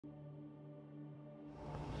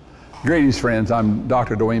Greetings, friends. I'm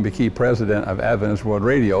Dr. Dwayne McKee, President of Adventist World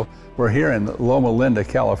Radio. We're here in Loma Linda,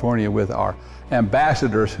 California with our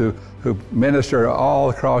ambassadors who minister all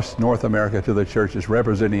across North America to the churches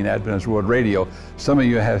representing Adventist World Radio. Some of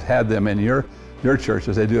you have had them in your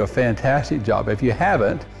churches. They do a fantastic job. If you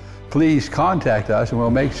haven't, please contact us and we'll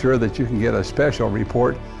make sure that you can get a special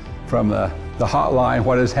report from the hotline,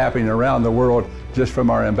 what is happening around the world, just from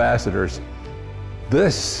our ambassadors.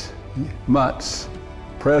 This month's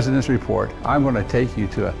President's Report, I'm going to take you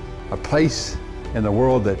to a place in the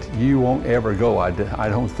world that you won't ever go. I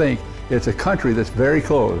don't think. It's a country that's very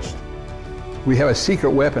closed. We have a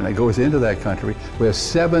secret weapon that goes into that country. We have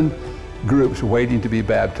 7 groups waiting to be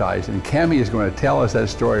baptized, and Cammie is going to tell us that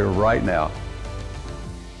story right now.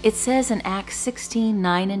 It says in Acts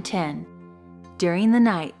 16:9 and 10, during the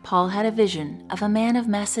night, Paul had a vision of a man of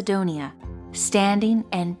Macedonia standing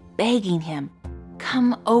and begging him,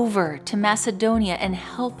 "Come over to Macedonia and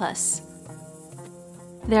help us."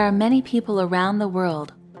 There are many people around the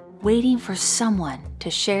world waiting for someone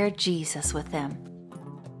to share Jesus with them.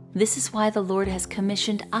 This is why the Lord has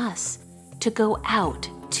commissioned us to go out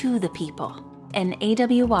to the people, and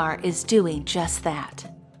AWR is doing just that.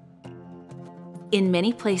 In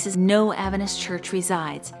many places, no Adventist church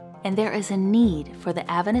resides, and there is a need for the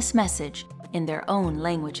Adventist message in their own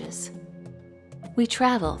languages. We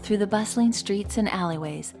travel through the bustling streets and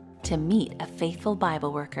alleyways to meet a faithful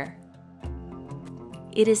Bible worker.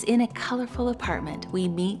 It is in a colorful apartment we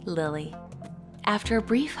meet Lily. After a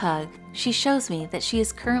brief hug, she shows me that she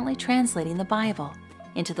is currently translating the Bible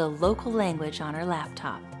into the local language on her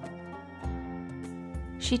laptop.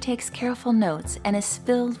 She takes careful notes and is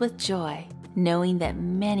filled with joy, knowing that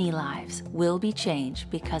many lives will be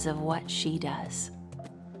changed because of what she does.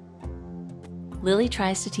 Lily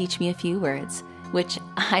tries to teach me a few words, which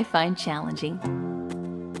I find challenging.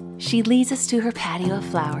 She leads us to her patio of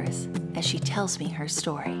flowers as she tells me her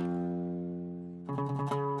story.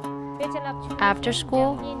 After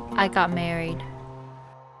school, I got married.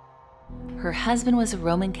 Her husband was a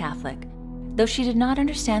Roman Catholic. Though she did not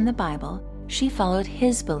understand the Bible, she followed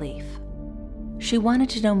his belief. She wanted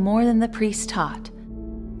to know more than the priest taught,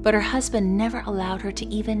 but her husband never allowed her to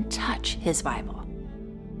even touch his Bible.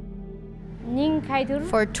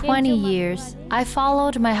 For 20 years, I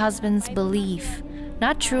followed my husband's belief,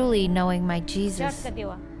 not truly knowing my Jesus.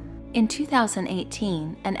 In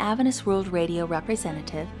 2018, an Adventist World Radio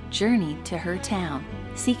representative journeyed to her town,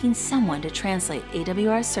 seeking someone to translate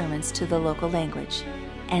AWR sermons to the local language,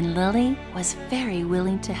 and Lily was very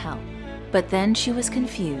willing to help. But then she was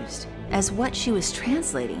confused, as what she was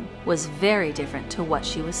translating was very different to what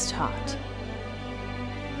she was taught.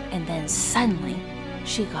 And then suddenly,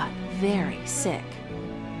 she got very sick.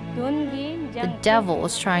 The devil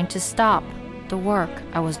was trying to stop the work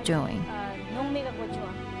I was doing.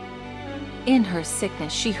 In her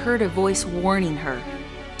sickness, she heard a voice warning her,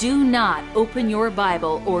 "Do not open your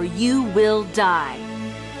Bible or you will die."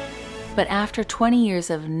 But after 20 years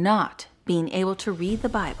of not being able to read the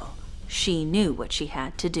Bible, she knew what she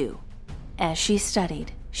had to do. As she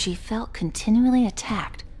studied, she felt continually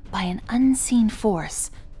attacked by an unseen force,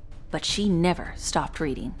 but she never stopped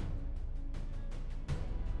reading.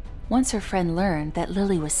 Once her friend learned that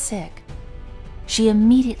Lily was sick, she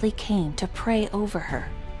immediately came to pray over her.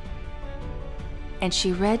 And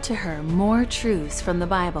she read to her more truths from the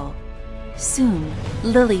Bible. Soon,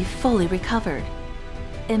 Lily fully recovered.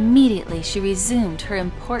 Immediately, she resumed her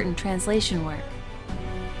important translation work.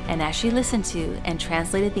 And as she listened to and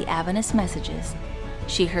translated the Adventist messages,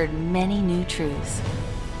 she heard many new truths.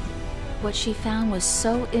 What she found was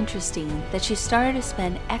so interesting that she started to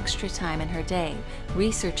spend extra time in her day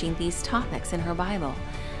researching these topics in her Bible,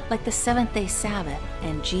 like the seventh-day Sabbath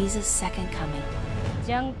and Jesus' second coming.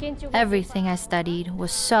 Everything I studied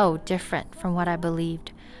was so different from what I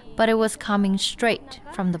believed, but it was coming straight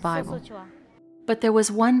from the Bible. But there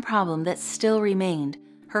was one problem that still remained.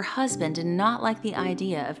 Her husband did not like the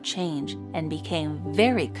idea of change and became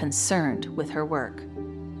very concerned with her work.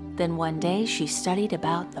 Then one day she studied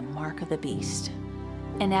about the mark of the beast.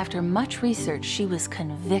 And after much research, she was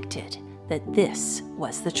convicted that this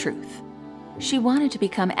was the truth. She wanted to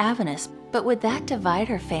become Adventist, but would that divide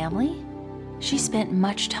her family? She spent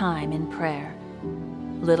much time in prayer.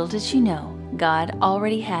 Little did she know, God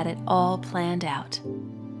already had it all planned out.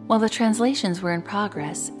 While the translations were in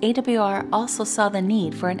progress, AWR also saw the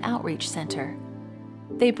need for an outreach center.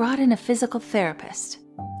 They brought in a physical therapist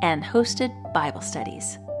and hosted Bible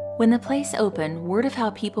studies. When the place opened, word of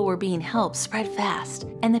how people were being helped spread fast,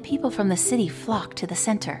 and the people from the city flocked to the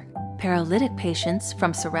center. Paralytic patients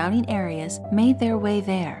from surrounding areas made their way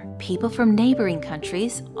there. People from neighboring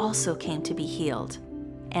countries also came to be healed.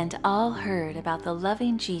 and all heard about the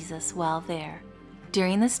loving Jesus while there.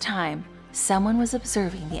 During this time, someone was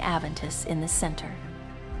observing the Adventists in the center.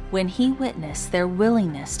 When he witnessed their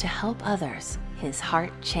willingness to help others, his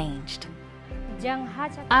heart changed.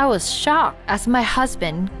 I was shocked as my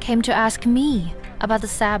husband came to ask me about the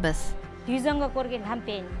Sabbath.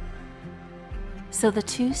 So the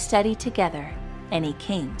two studied together, and he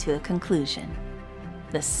came to a conclusion.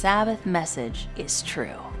 The Sabbath message is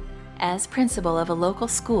true. As principal of a local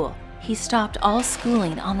school, he stopped all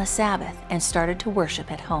schooling on the Sabbath and started to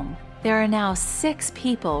worship at home. There are now 6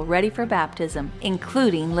 people ready for baptism,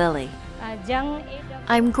 including Lily.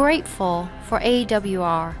 I'm grateful for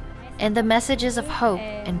AWR and the messages of hope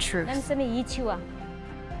and truth.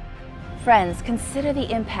 Friends, consider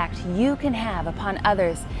the impact you can have upon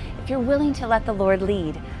others if you're willing to let the Lord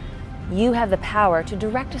lead. You have the power to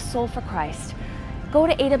direct a soul for Christ. Go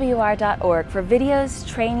to awr.org for videos,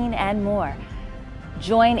 training, and more.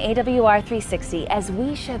 Join AWR 360 as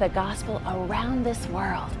we share the gospel around this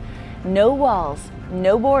world. No walls,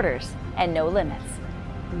 no borders, and no limits.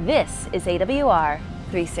 This is AWR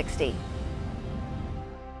 360.